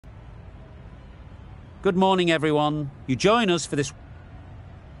Good morning, everyone. You join us for this...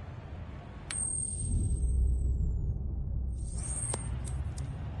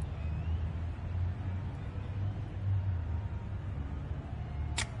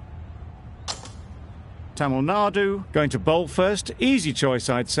 Tamil Nadu, going to bowl first. Easy choice,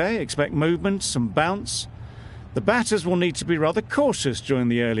 I'd say. Expect movement, some bounce. The batters will need to be rather cautious during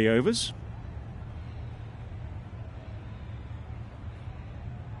the early overs.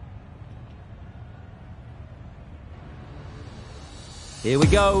 Here we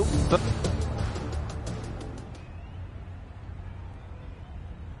go.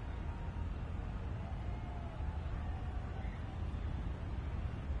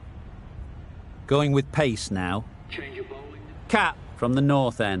 Going with pace now. Change your bowling. Cap from the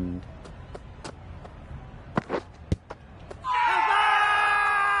north end.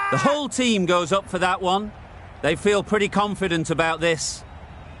 The whole team goes up for that one. They feel pretty confident about this.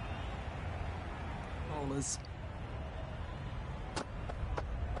 Bowlers.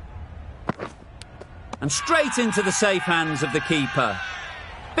 And straight into the safe hands of the keeper.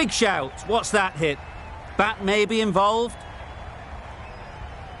 Big shout. What's that hit? Bat may be involved.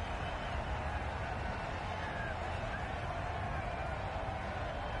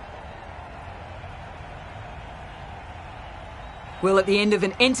 Well, at the end of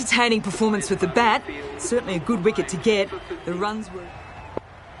an entertaining performance with the bat, certainly a good wicket to get. The runs were...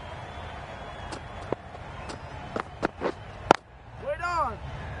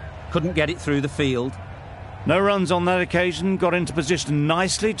 Couldn't get it through the field. No runs on that occasion. Got into position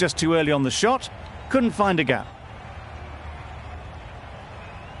nicely, just too early on the shot. Couldn't find a gap.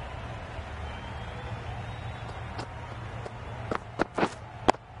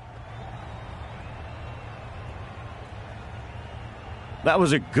 That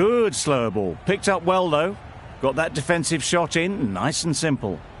was a good slower ball. Picked up well, though. Got that defensive shot in, nice and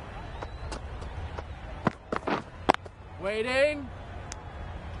simple. Waiting.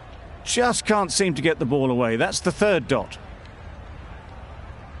 Just can't seem to get the ball away. That's the third dot.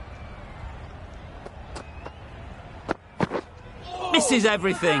 Misses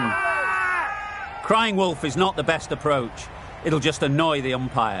everything. Crying wolf is not the best approach. It'll just annoy the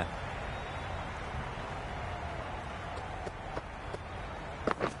umpire.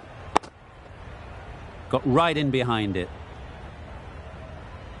 Got right in behind it.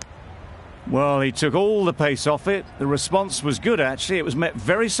 Well, he took all the pace off it. The response was good, actually. It was met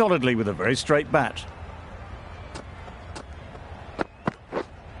very solidly with a very straight bat.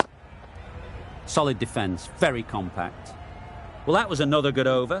 Solid defence, very compact. Well, that was another good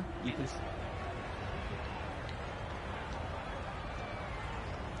over.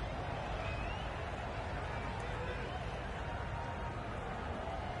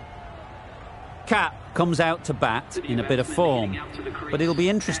 Cap comes out to bat in a bit of form, but it'll be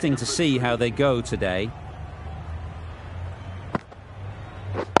interesting to see how they go today.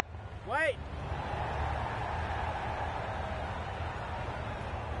 Wait.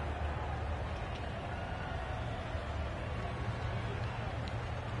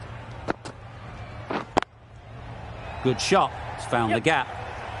 Good shot, it's found the gap.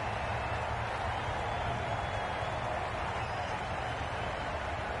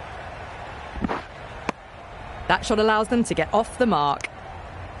 That shot allows them to get off the mark.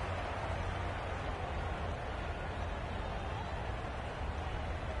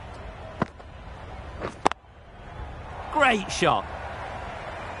 Great shot.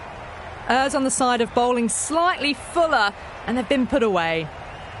 Errs on the side of bowling slightly fuller, and they've been put away.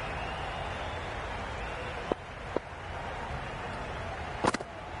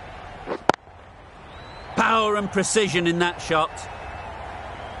 Power and precision in that shot.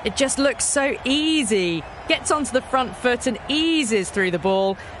 It just looks so easy. Gets onto the front foot and eases through the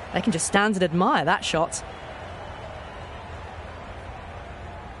ball. They can just stand and admire that shot.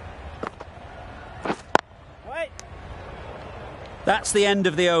 Wait. That's the end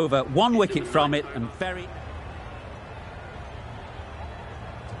of the over. One wicket from it and very...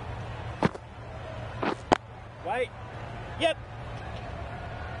 Wait. Yep.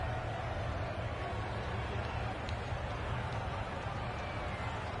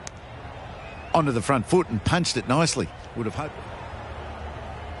 Onto the front foot and punched it nicely. Would have hoped.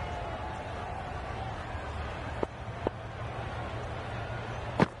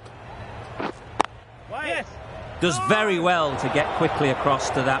 Yes. Does very well to get quickly across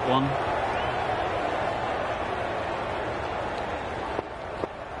to that one.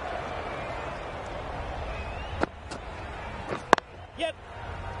 Yep.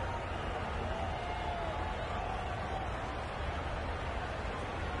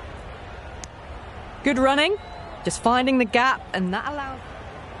 Good running, just finding the gap, and that allows...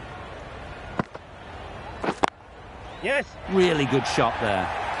 Yes. Really good shot there.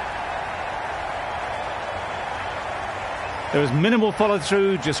 There was minimal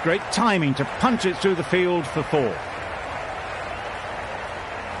follow-through, just great timing to punch it through the field for 4.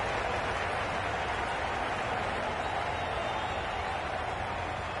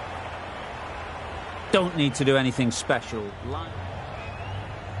 Don't need to do anything special.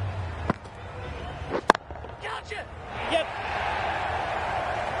 Gotcha. Yep.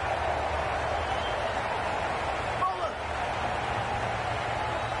 Bowler.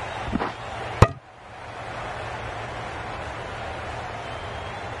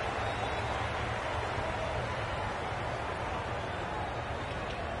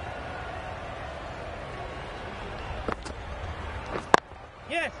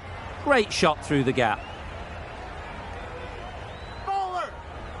 Yes. Great shot through the gap. Bowler.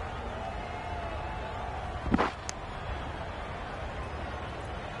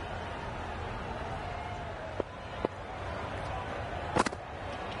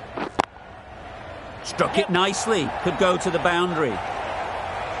 Struck it nicely. Could go to the boundary.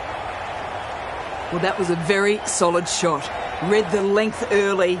 Well, that was a very solid shot. Read the length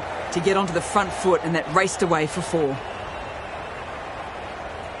early to get onto the front foot, and that raced away for 4.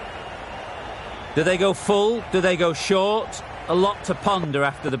 Do they go full? Do they go short? A lot to ponder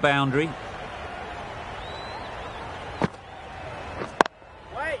after the boundary.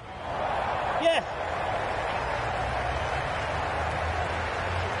 Wait. Yes.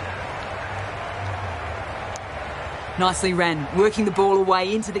 Nicely ran, working the ball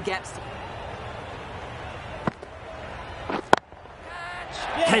away into the gaps.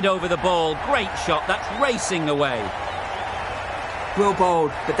 Head over the ball. Great shot. That's racing away. Well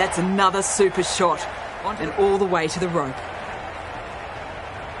bowled, but that's another super shot. And all the way to the rope.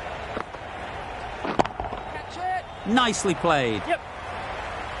 Nicely played. Yep.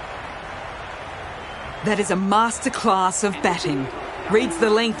 That is a masterclass of batting. Reads the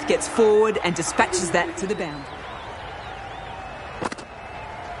length, gets forward and dispatches that to the boundary.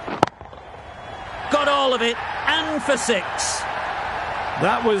 Got all of it. And for 6.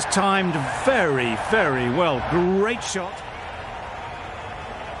 That was timed very, very well. Great shot.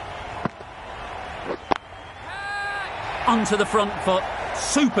 Onto the front foot.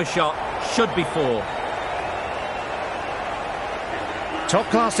 Super shot. Should be 4.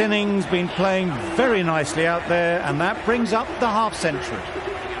 Top-class innings, been playing very nicely out there, and that brings up the half-century.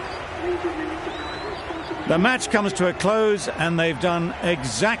 The match comes to a close, and they've done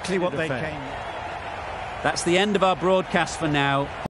exactly what they came. That's the end of our broadcast for now.